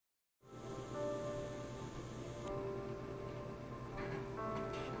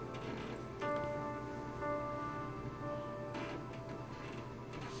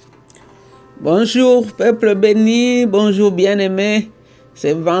Bonjour, peuple béni, bonjour bien-aimé.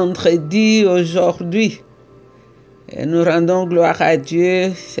 C'est vendredi aujourd'hui. Et nous rendons gloire à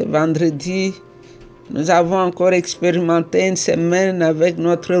Dieu. C'est vendredi. Nous avons encore expérimenté une semaine avec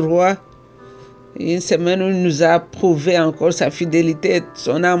notre roi. Une semaine où il nous a prouvé encore sa fidélité,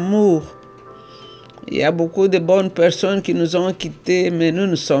 son amour. Il y a beaucoup de bonnes personnes qui nous ont quittés, mais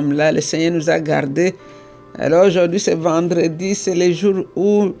nous sommes là. Le Seigneur nous a gardés. Alors aujourd'hui, c'est vendredi, c'est le jour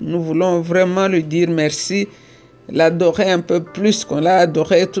où nous voulons vraiment lui dire merci, l'adorer un peu plus qu'on l'a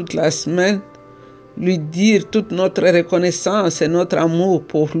adoré toute la semaine, lui dire toute notre reconnaissance et notre amour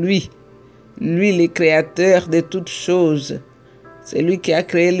pour lui. Lui, le créateur de toutes choses. C'est lui qui a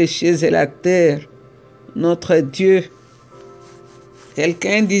créé les cieux et la terre, notre Dieu.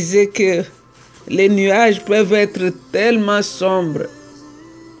 Quelqu'un disait que les nuages peuvent être tellement sombres,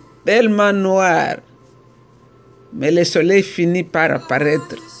 tellement noirs, mais le soleil finit par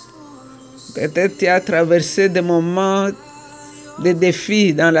apparaître. Peut-être tu as traversé des moments de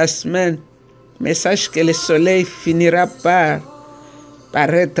défis dans la semaine, mais sache que le soleil finira par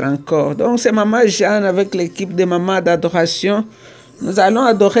paraître encore. Donc c'est Maman Jeanne avec l'équipe de Maman d'adoration. Nous allons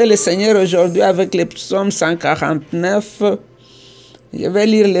adorer le Seigneur aujourd'hui avec le psaume 149. Je vais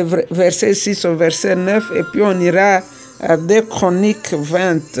lire le verset 6 au verset 9 et puis on ira à 2 Chroniques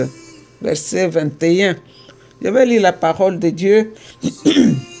 20, verset 21. Je vais lire la parole de Dieu.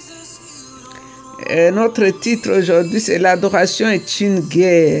 Et notre titre aujourd'hui, c'est l'adoration est une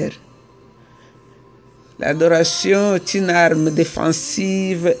guerre. L'adoration est une arme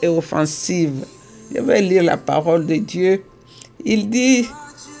défensive et offensive. Je vais lire la parole de Dieu. Il dit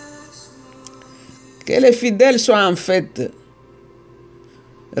que les fidèles soient en fête,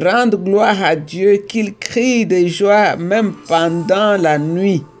 rendent gloire à Dieu, qu'ils crient de joie même pendant la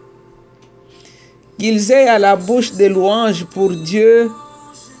nuit, qu'ils aient à la bouche des louanges pour Dieu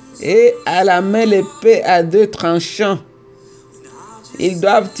et à la main l'épée à deux tranchants. Ils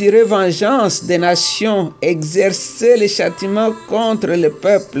doivent tirer vengeance des nations, exercer les châtiments contre le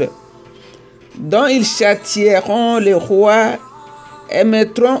peuple, dont ils châtieront les rois et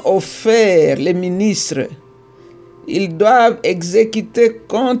mettront au fer les ministres. Ils doivent exécuter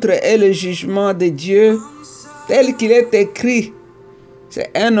contre eux le jugement de Dieu, tel qu'il est écrit. C'est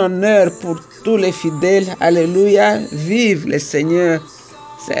un honneur pour tous les fidèles. Alléluia, vive le Seigneur.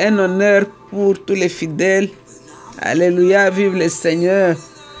 C'est un honneur pour tous les fidèles. Alléluia, vive le Seigneur.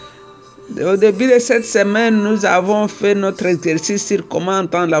 Au début de cette semaine, nous avons fait notre exercice sur comment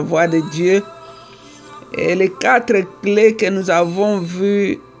entendre la voix de Dieu. Et les 4 clés que nous avons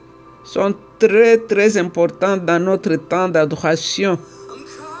vues sont très importantes dans notre temps d'adoration.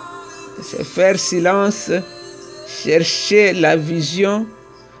 C'est faire silence, chercher la vision,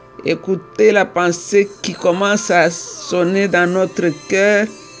 écouter la pensée qui commence à sonner dans notre cœur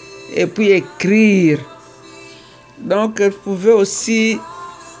et puis écrire. Donc, vous pouvez aussi,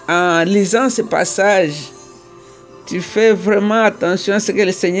 en lisant ce passage, tu fais vraiment attention à ce que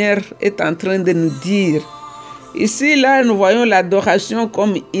le Seigneur est en train de nous dire. Ici, là, nous voyons l'adoration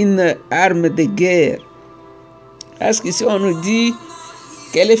comme une arme de guerre. Parce qu'ici, on nous dit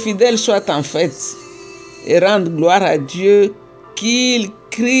que les fidèles soient en fête et rendent gloire à Dieu, qu'ils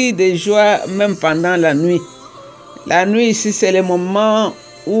crient de joie même pendant la nuit. La nuit, ici, c'est le moment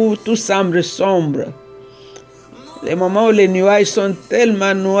où tout semble sombre. Les moments où les nuages sont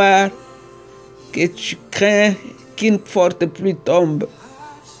tellement noirs que tu crains qu'une forte pluie tombe.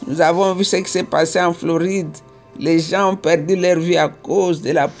 Nous avons vu ce qui s'est passé en Floride. Les gens ont perdu leur vie à cause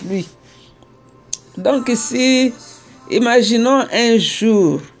de la pluie. Donc ici, imaginons un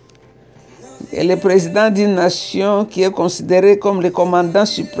jour que le président d'une nation qui est considéré comme le commandant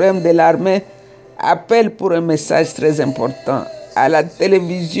suprême de l'armée appelle pour un message très important à la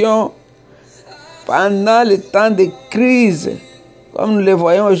télévision pendant le temps de crise, comme nous le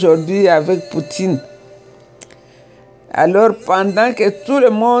voyons aujourd'hui avec Poutine. Alors, pendant que tout le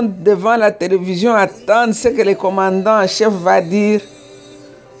monde devant la télévision attend ce que le commandant en chef va dire,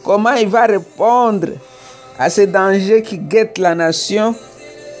 comment il va répondre à ce danger qui guette la nation,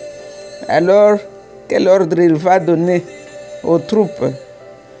 alors quel ordre il va donner aux troupes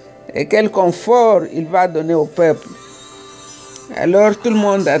et quel confort il va donner au peuple. Alors tout le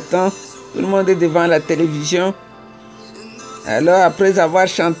monde attend, tout le monde est devant la télévision. Alors après avoir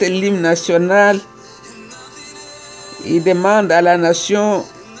chanté l'hymne national, il demande à la nation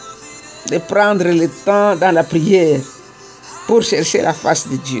de prendre le temps dans la prière pour chercher la face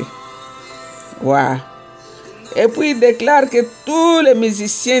de Dieu. Wow. Et puis il déclare que tous les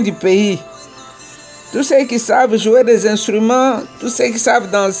musiciens du pays, tous ceux qui savent jouer des instruments, tous ceux qui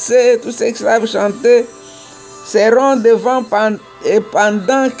savent danser, tous ceux qui savent chanter, seront devant et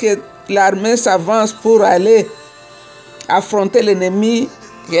pendant que l'armée s'avance pour aller affronter l'ennemi,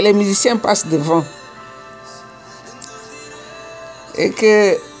 que les musiciens passent devant. Et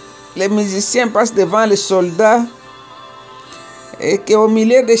que les musiciens passent devant les soldats et qu'au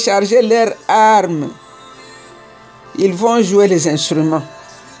milieu de charger leurs armes, ils vont jouer les instruments.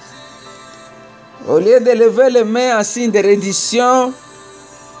 Au lieu de lever les mains en signe de reddition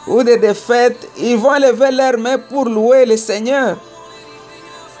ou de défaite, ils vont lever leurs mains pour louer le Seigneur.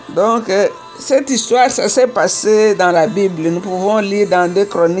 Donc, cette histoire, ça s'est passé dans la Bible. Nous pouvons lire dans 2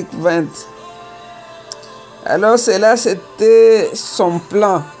 Chroniques 20. Alors, cela, c'était son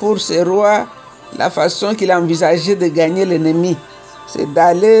plan pour ce roi, la façon qu'il envisageait de gagner l'ennemi. C'est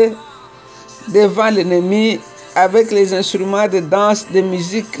d'aller devant l'ennemi avec les instruments de danse, de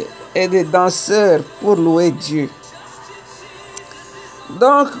musique et de danseurs pour louer Dieu.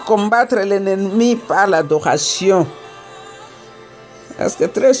 Donc, combattre l'ennemi par l'adoration. Parce que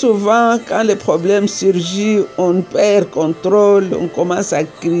très souvent, quand les problèmes surgissent, on perd contrôle, on commence à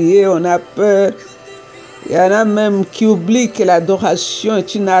crier, on a peur. Il y en a même qui oublient que l'adoration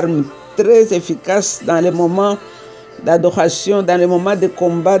est une arme très efficace dans les moments d'adoration, dans les moments de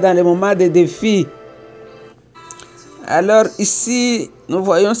combat, dans les moments de défi. Alors ici, nous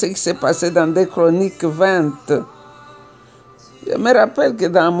voyons ce qui s'est passé dans 2 Chroniques 20. Je me rappelle que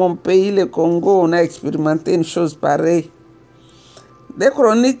dans mon pays, le Congo, on a expérimenté une chose pareille. 2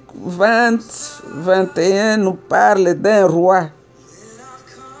 Chroniques 20, 21 nous parle d'un roi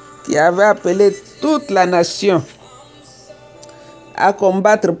qui avait appelé toute la nation à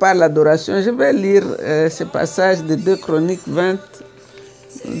combattre par l'adoration. Je vais lire ce passage de 2 Chroniques 20.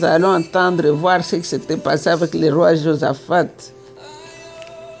 Nous allons entendre et voir ce qui s'était passé avec le roi Josaphat.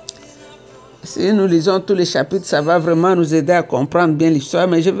 Si nous lisons tous les chapitres, ça va vraiment nous aider à comprendre bien l'histoire.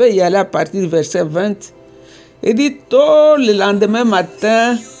 Mais je vais y aller à partir du verset 20. Il dit, tôt le lendemain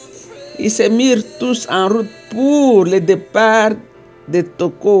matin, ils se mirent tous en route pour le départ de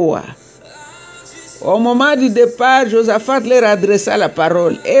Tekoa. Au moment du départ, Josaphat leur adressa la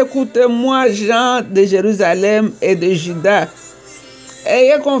parole. Écoutez-moi, gens de Jérusalem et de Juda.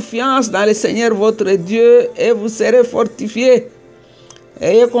 Ayez confiance dans le Seigneur votre Dieu et vous serez fortifiés.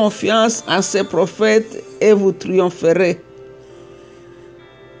 Ayez confiance en ses prophètes et vous triompherez.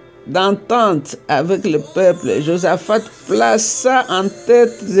 D'entente avec le peuple, Josaphat plaça en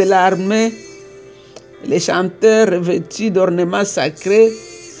tête de l'armée les chanteurs revêtus d'ornements sacrés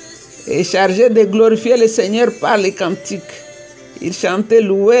et chargés de glorifier le Seigneur par les cantiques. Ils chantaient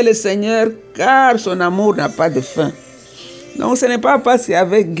louer le Seigneur car son amour n'a pas de fin. Donc ce n'est pas parce qu'il y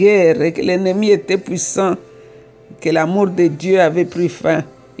avait guerre et que l'ennemi était puissant que l'amour de Dieu avait pris fin.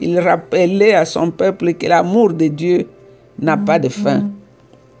 Il rappelait à son peuple que l'amour de Dieu n'a pas de fin.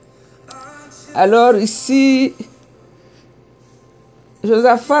 Alors ici,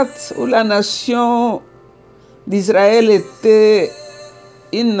 Josaphat, où la nation d'Israël était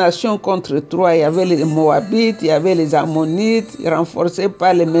une nation contre trois. Il y avait les Moabites, il y avait les Ammonites, renforcés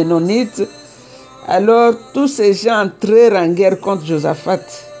par les Ménonites. Alors tous ces gens entrèrent en guerre contre Josaphat.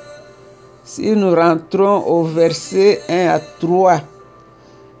 Si nous rentrons au verset 1 à 3,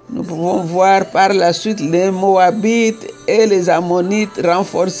 nous pouvons voir par la suite les Moabites et les Ammonites,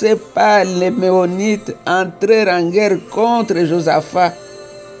 renforcés par les Méonites, entrèrent en guerre contre Josaphat.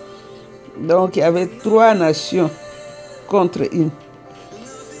 Donc il y avait trois nations contre une.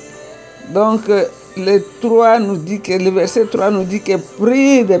 Donc le verset 3 nous dit que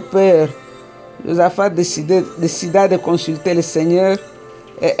pris de peur, Josaphat décida de consulter le Seigneur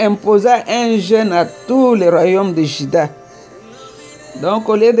et imposa un jeûne à tous les royaumes de Juda. Donc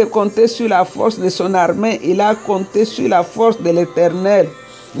au lieu de compter sur la force de son armée, il a compté sur la force de l'Éternel.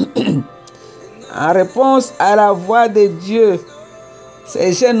 En réponse à la voix de Dieu,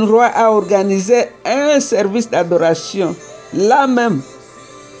 ce jeune roi a organisé un service d'adoration, là même,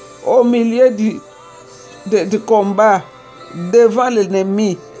 au milieu du combat, devant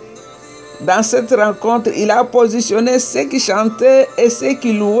l'ennemi. Dans cette rencontre, il a positionné ceux qui chantaient et ceux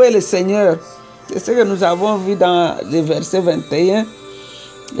qui louaient le Seigneur. C'est ce que nous avons vu dans le verset 21.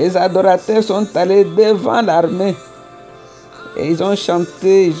 Les adorateurs sont allés devant l'armée et ils ont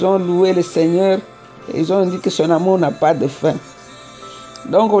chanté, ils ont loué le Seigneur et ils ont dit que son amour n'a pas de fin.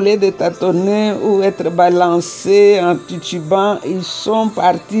 Donc au lieu de tâtonner ou être balancés en titubant, ils sont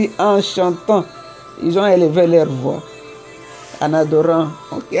partis en chantant. Ils ont élevé leur voix en adorant.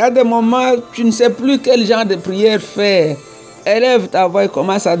 Donc, il y a des moments où tu ne sais plus quel genre de prière faire. Élève ta voix et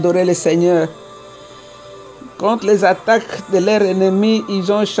commence à adorer le Seigneur. Contre les attaques de leurs ennemis,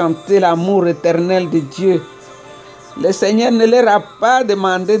 ils ont chanté l'amour éternel de Dieu. Le Seigneur ne leur a pas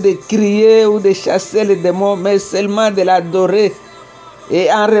demandé de crier ou de chasser les démons, mais seulement de l'adorer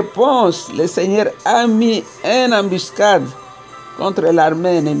Et en réponse, le Seigneur a mis une embuscade contre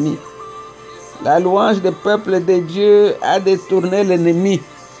l'armée ennemie. La louange du peuple de Dieu a détourné l'ennemi.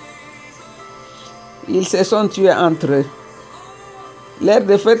 Ils se sont tués entre eux. Leur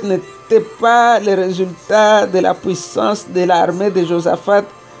défaite n'était pas le résultat de la puissance de l'armée de Josaphat,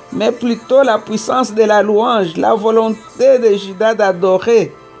 mais plutôt la puissance de la louange, la volonté de Juda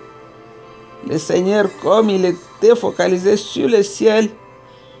d'adorer le Seigneur comme il était focalisé sur le ciel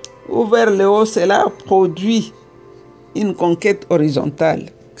ou vers le haut. Cela produit une conquête horizontale.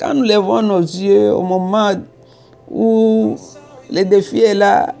 Quand nous levons nos yeux au moment où le défi est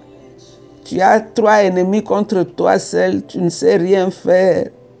là, tu as 3 ennemis contre toi seul, tu ne sais rien faire.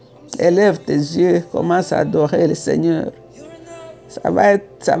 Élève tes yeux, commence à adorer le Seigneur.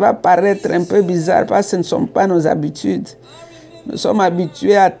 Ça va paraître un peu bizarre parce que ce ne sont pas nos habitudes. Nous sommes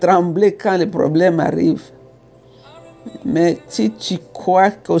habitués à trembler quand les problèmes arrivent. Mais si tu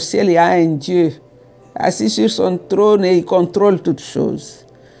crois qu'au ciel il y a un Dieu assis sur son trône et il contrôle toutes choses,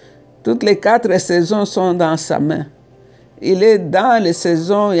 toutes les 4 saisons sont dans sa main. Il est dans les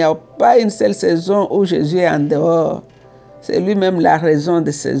saisons, il n'y a pas une seule saison où Jésus est en dehors. C'est lui-même la raison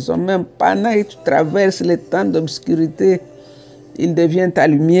des saisons. Même pendant que tu traverses les temps d'obscurité, il devient ta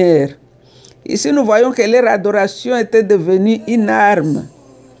lumière. Ici, nous voyons que leur adoration était devenue une arme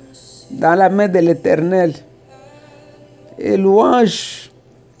dans la main de l'Éternel. Et louange,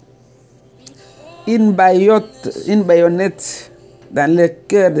 une baïonnette dans le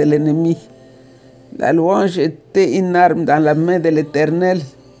cœur de l'ennemi. La louange était une arme dans la main de l'Éternel.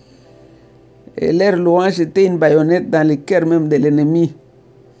 Et leur louange était une baïonnette dans le cœur même de l'ennemi.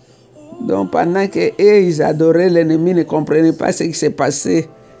 Donc pendant qu'eux, ils adoraient, l'ennemi ne comprenait pas ce qui s'est passé.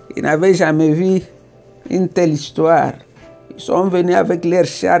 Ils n'avaient jamais vu une telle histoire. Ils sont venus avec leurs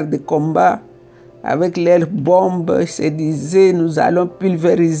chars de combat, avec leurs bombes. Ils se disaient, nous allons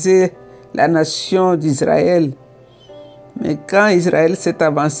pulvériser la nation d'Israël. Mais quand Israël s'est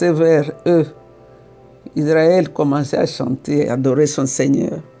avancé vers eux, Israël commençait à chanter, à adorer son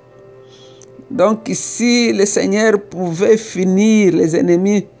Seigneur. Donc ici, le Seigneur pouvait finir les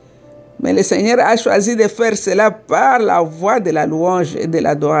ennemis, mais le Seigneur a choisi de faire cela par la voie de la louange et de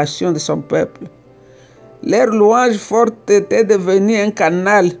l'adoration de son peuple. Leur louange forte était devenue un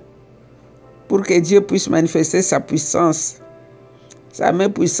canal pour que Dieu puisse manifester sa puissance. Sa main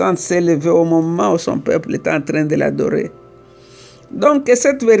puissante s'est levée au moment où son peuple était en train de l'adorer. Donc que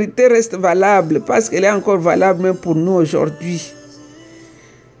cette vérité reste valable parce qu'elle est encore valable même pour nous aujourd'hui.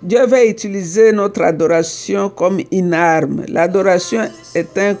 Dieu va utiliser notre adoration comme une arme. L'adoration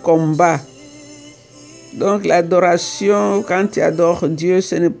est un combat. Donc l'adoration, quand tu adores Dieu,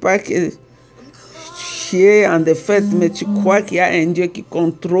 ce n'est pas que tu es en défaite, mais tu crois qu'il y a un Dieu qui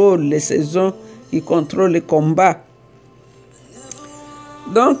contrôle les saisons, qui contrôle les combats.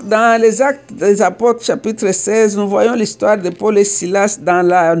 Donc dans les Actes des Apôtres, chapitre 16, nous voyons l'histoire de Paul et Silas dans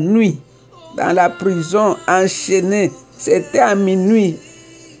la nuit, dans la prison, enchaînés. C'était à minuit,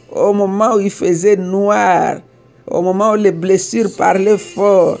 au moment où il faisait noir, au moment où les blessures parlaient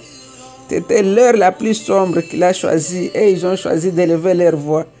fort. C'était l'heure la plus sombre qu'il a choisie et ils ont choisi d'élever leur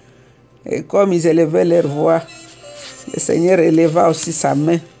voix. Et comme ils élevaient leur voix, le Seigneur éleva aussi sa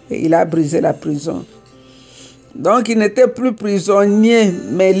main et il a brisé la prison. Donc ils n'étaient plus prisonniers,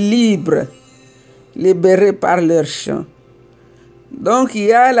 mais libres, libérés par leur chant. Donc il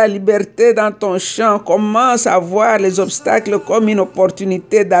y a la liberté dans ton chant. Commence à voir les obstacles comme une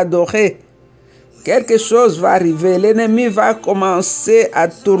opportunité d'adorer. Quelque chose va arriver. L'ennemi va commencer à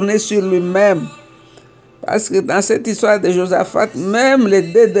tourner sur lui-même. Parce que dans cette histoire de Josaphat, même les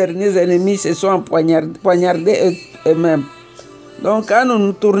 2 derniers ennemis se sont poignardés eux-mêmes. Donc quand nous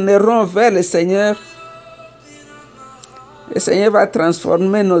nous tournerons vers le Seigneur va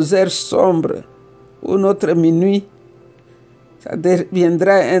transformer nos heures sombres ou notre minuit. Ça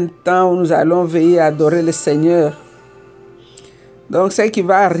deviendra un temps où nous allons veiller à adorer le Seigneur. Donc ce qui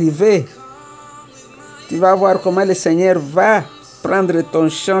va arriver, tu vas voir comment le Seigneur va prendre ton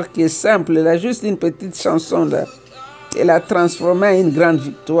chant qui est simple, là, juste une petite chanson là, et la transformer en une grande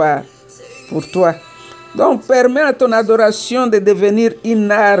victoire pour toi. Donc permets à ton adoration de devenir une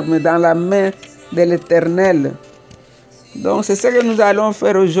arme dans la main de l'Éternel. Donc c'est ce que nous allons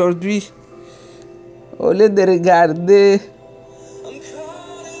faire aujourd'hui. Au lieu de regarder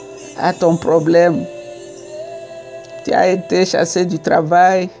à ton problème, tu as été chassé du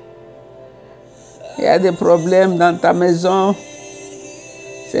travail, il y a des problèmes dans ta maison,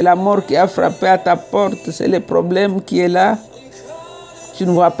 c'est la mort qui a frappé à ta porte, c'est le problème qui est là, tu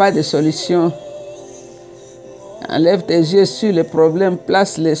ne vois pas de solution. Enlève tes yeux sur le problème,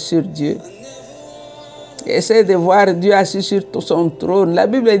 place-les sur Dieu. Essaie de voir Dieu assis sur son trône. La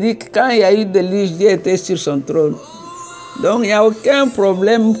Bible dit que quand il y a eu déluge, Dieu était sur son trône. Donc il n'y a aucun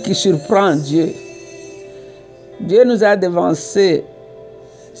problème qui surprend Dieu. Dieu nous a devancés.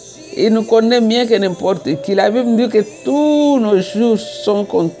 Il nous connaît mieux que n'importe qui. La Bible dit que tous nos jours sont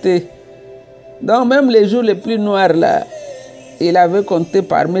comptés. Donc même les jours les plus noirs là, il avait compté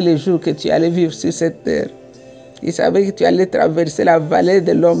parmi les jours que tu allais vivre sur cette terre. Il savait que tu allais traverser la vallée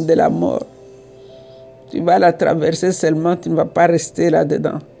de l'homme de la mort. Tu vas la traverser seulement, tu ne vas pas rester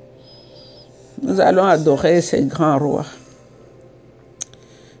là-dedans. Nous allons adorer ces grands rois.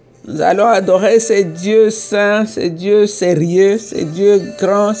 Nous allons adorer ces dieux saints, ces dieux sérieux, ces dieux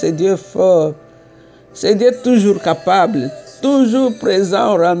grands, ces dieux forts. Ces dieux toujours capables, toujours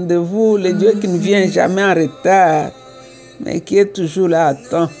présent au rendez-vous, le Dieu qui ne vient jamais en retard, mais qui est toujours là à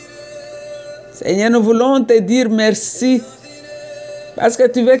temps. Seigneur, nous voulons te dire merci parce que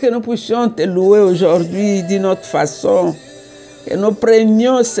tu veux que nous puissions te louer aujourd'hui d'une autre façon. Que nous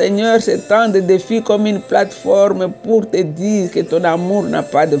prenions, Seigneur, ce temps de défi comme une plateforme pour te dire que ton amour n'a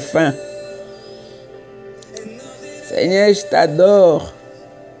pas de fin. Seigneur, je t'adore.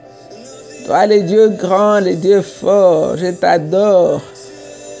 Toi, le Dieu grand, le Dieu fort, je t'adore.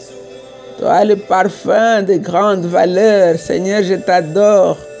 Toi, le parfum de grande valeur, Seigneur, je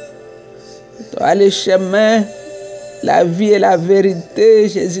t'adore. Toi, le chemin, la vie et la vérité,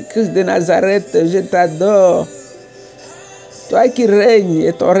 Jésus-Christ de Nazareth, je t'adore. Toi qui règnes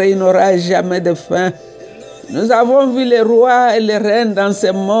et ton règne n'aura jamais de fin. Nous avons vu les rois et les reines dans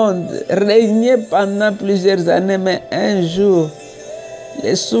ce monde régner pendant plusieurs années, mais un jour,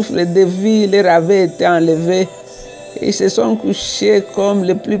 le souffle de vie leur avait été enlevé. Ils se sont couchés comme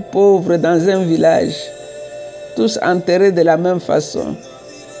les plus pauvres dans un village, tous enterrés de la même façon,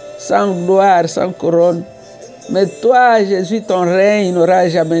 sans gloire, sans couronne. Mais toi, Jésus, ton règne n'aura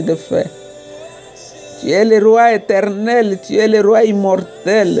jamais de fin. Tu es le roi éternel, tu es le roi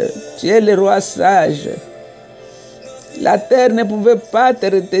immortel, tu es le roi sage. La terre ne pouvait pas te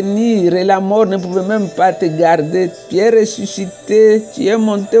retenir et la mort ne pouvait même pas te garder. Tu es ressuscité, tu es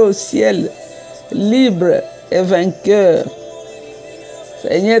monté au ciel, libre et vainqueur.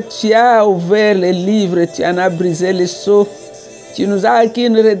 Seigneur, tu as ouvert les livres, tu en as brisé les sceaux. Tu nous as acquis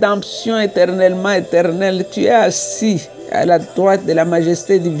une rédemption éternellement éternelle. Tu es assis à la droite de la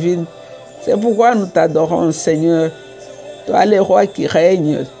majesté divine. C'est pourquoi nous t'adorons, Seigneur. Toi, le roi qui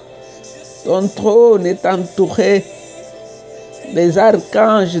règne. Ton trône est entouré des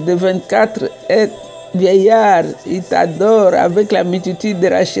archanges de 24 vieillards. Ils t'adorent avec la multitude de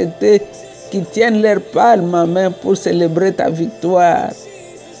rachetés qui tiennent leurs palmes en main pour célébrer ta victoire.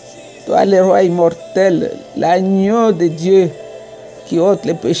 Toi, le roi immortel, l'agneau de Dieu qui ôte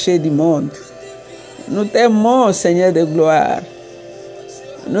les péchés du monde. Nous t'aimons, Seigneur de gloire.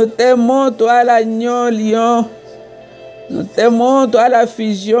 Nous t'aimons, toi, l'agneau lion. Nous t'aimons, toi, la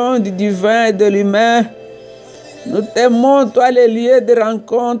fusion du divin et de l'humain. Nous t'aimons, toi, les lieux de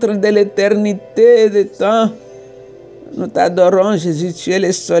rencontre de l'éternité et du temps. Nous t'adorons, Jésus. Tu es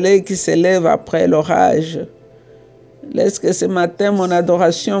le soleil qui s'élève après l'orage. Laisse que ce matin, mon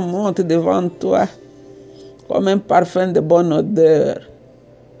adoration monte devant toi comme un parfum de bonne odeur.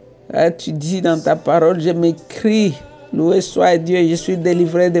 Tu dis dans ta parole, je m'écris, loué soit Dieu, je suis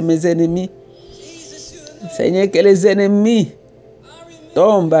délivré de mes ennemis. Seigneur, que les ennemis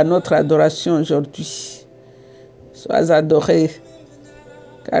tombent à notre adoration aujourd'hui. Sois adoré,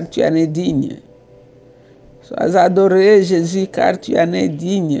 car tu en es digne. Sois adoré, Jésus, car tu en es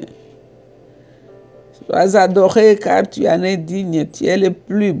digne. Sois adoré, car tu en es digne. Tu es le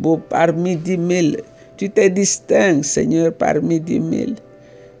plus beau parmi 10 000. Tu te distingues, Seigneur, parmi 10 000.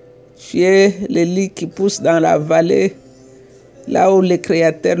 Tu es le lit qui pousse dans la vallée, là où le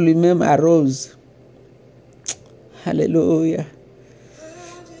Créateur lui-même arrose. Alléluia.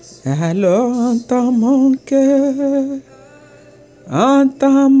 Alors entends mon cœur,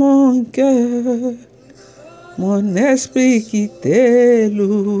 mon esprit qui te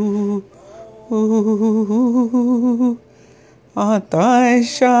loue. Entends un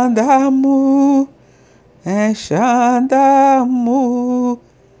chant d'amour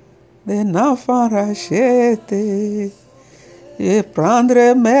d'un enfant racheté. Je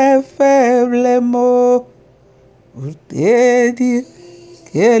prendrai mes faibles mots pour te dire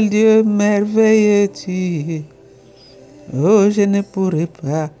quel Dieu merveilleux tu es. Oh, je ne pourrai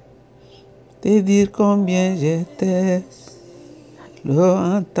pas te dire combien je t'aime. Alors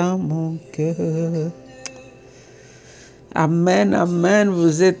entends mon cœur. Amen, amen.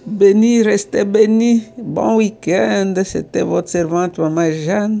 Vous êtes bénis, restez bénis. Bon week-end. C'était votre servante, Maman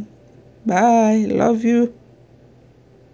Jeanne. Bye, love you.